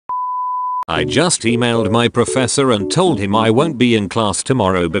I just emailed my professor and told him I won't be in class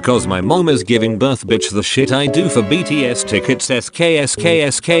tomorrow because my mom is giving birth. Bitch, the shit I do for BTS tickets.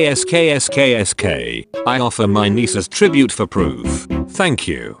 SKSKSKSKSKSK. I offer my niece's tribute for proof. Thank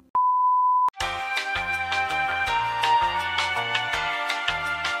you.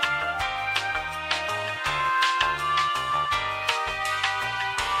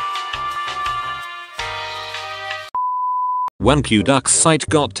 When Qduck's site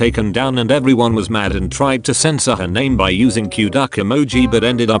got taken down and everyone was mad and tried to censor her name by using Qduck emoji but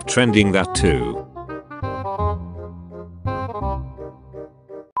ended up trending that too.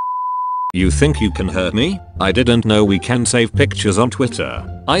 You think you can hurt me? I didn't know we can save pictures on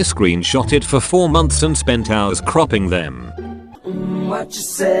Twitter. I screenshot it for 4 months and spent hours cropping them. What you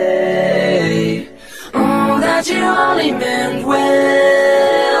say? That you only meant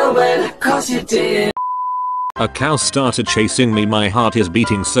well, cause you did. A cow started chasing me. My heart is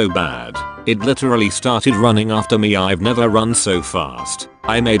beating so bad. It literally started running after me. I've never run so fast.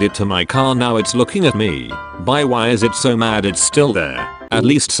 I made it to my car. Now it's looking at me. Why is it so mad? It's still there. At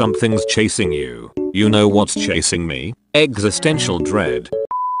least something's chasing you. You know what's chasing me? Existential dread.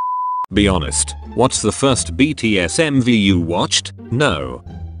 Be honest, what's the first BTS MV you watched? No.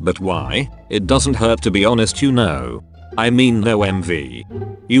 But why? It doesn't hurt to be honest, you know. I mean no MV.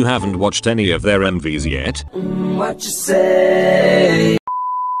 You haven't watched any of their MVs yet? What you say?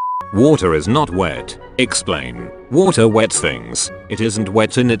 Water is not wet. Explain. Water wets things. It isn't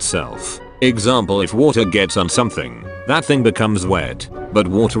wet in itself. Example, if water gets on something, that thing becomes wet. But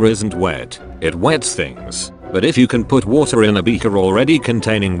water isn't wet. It wets things. But if you can put water in a beaker already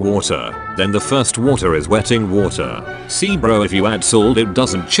containing water, then the first water is wetting water. See bro, if you add salt it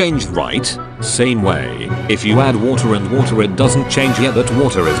doesn't change, right? Same way, if you add water and water it doesn't change, yet that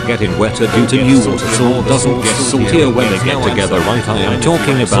water is getting wetter due to new water. Salt doesn't get saltier when they get together, right? I am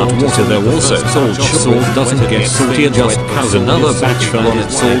talking about water though also. Salt doesn't get saltier just cause another batch fell on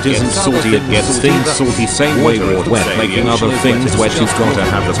it. Salt isn't salty, it gets things salty. Same way water wet making other things wet, you've gotta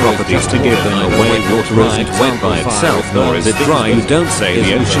have the properties to give them away. Water isn't wet by itself, nor is it dry. You don't say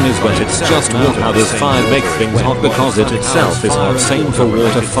the ocean is wet, it's just water. How does fire make things hot? Because it itself is hot. Same for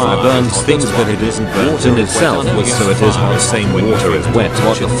water. Fire burns things but it isn't burnt in itself, so it is hot. Same, water is wet.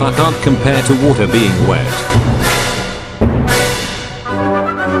 What the fuck? Can't compare to water being wet.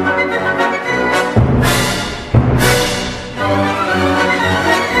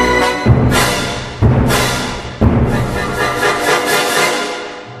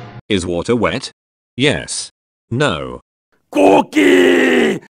 Is water wet? Yes. No.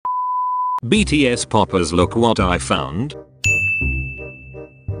 Corky! BTS poppers, look what I found.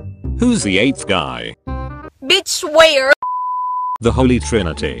 Who's the 8th guy? Bitch, where? The Holy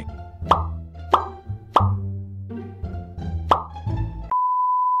Trinity.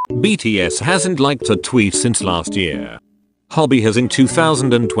 BTS hasn't liked a tweet since last year. Hobby has in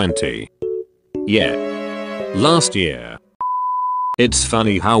 2020. Yeah. Last year. It's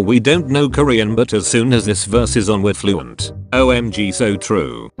funny how we don't know Korean, but as soon as this verse is on we're fluent. OMG, so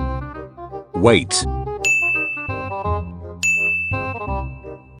true. Wait.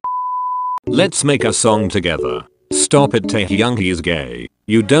 Let's make a song together. Stop it, Taehyung, he is gay.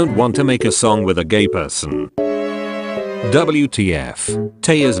 You don't want to make a song with a gay person. WTF.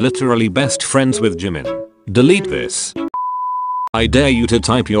 Tae is literally best friends with Jimin. Delete this. I dare you to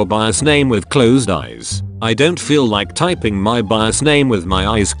type your bias name with closed eyes. I don't feel like typing my bias name with my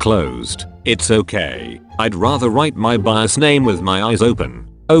eyes closed. It's okay. I'd rather write my bias name with my eyes open.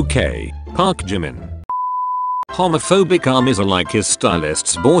 Okay. Park Jimin. Homophobic armies are like his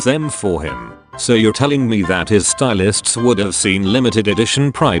stylists bought them for him. So you're telling me that his stylists would have seen limited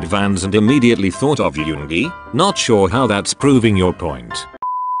edition Pride Vans and immediately thought of Yoongi? Not sure how that's proving your point.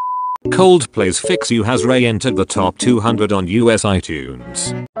 Coldplay's Fix You has re-entered the top 200 on US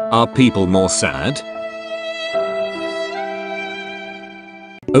iTunes. Are people more sad?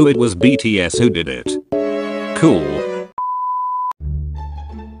 Oh, it was BTS who did it. Cool.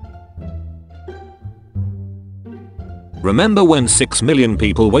 Remember when 6 million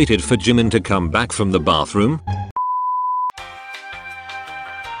people waited for Jimin to come back from the bathroom?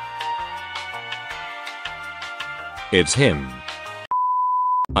 It's him.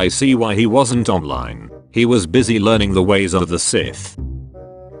 I see why he wasn't online. He was busy learning the ways of the Sith.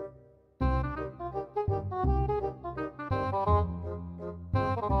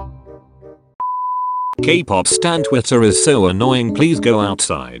 K-pop stan Twitter is so annoying, please go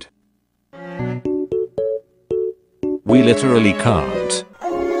outside. We literally can't.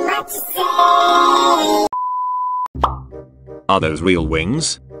 Are those real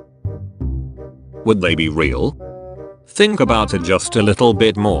wings? Would they be real? Think about it just a little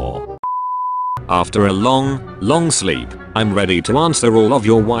bit more. After a long sleep, I'm ready to answer all of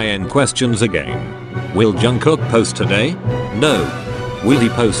your YN questions again. Will Jungkook post today? No. Will he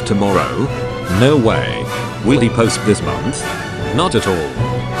post tomorrow? No way. Will he post this month? Not at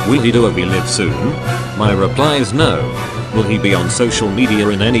all. Will he do a V-Live soon? My reply is no. Will he be on social media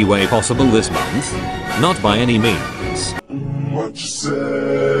in any way possible this month? Not by any means. What you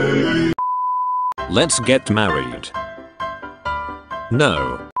say? Let's get married.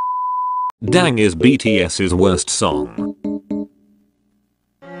 No. Dang is BTS's worst song.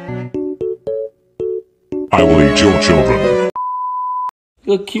 I will eat your children.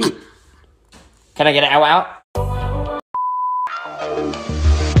 You look cute. Can I get an ow out?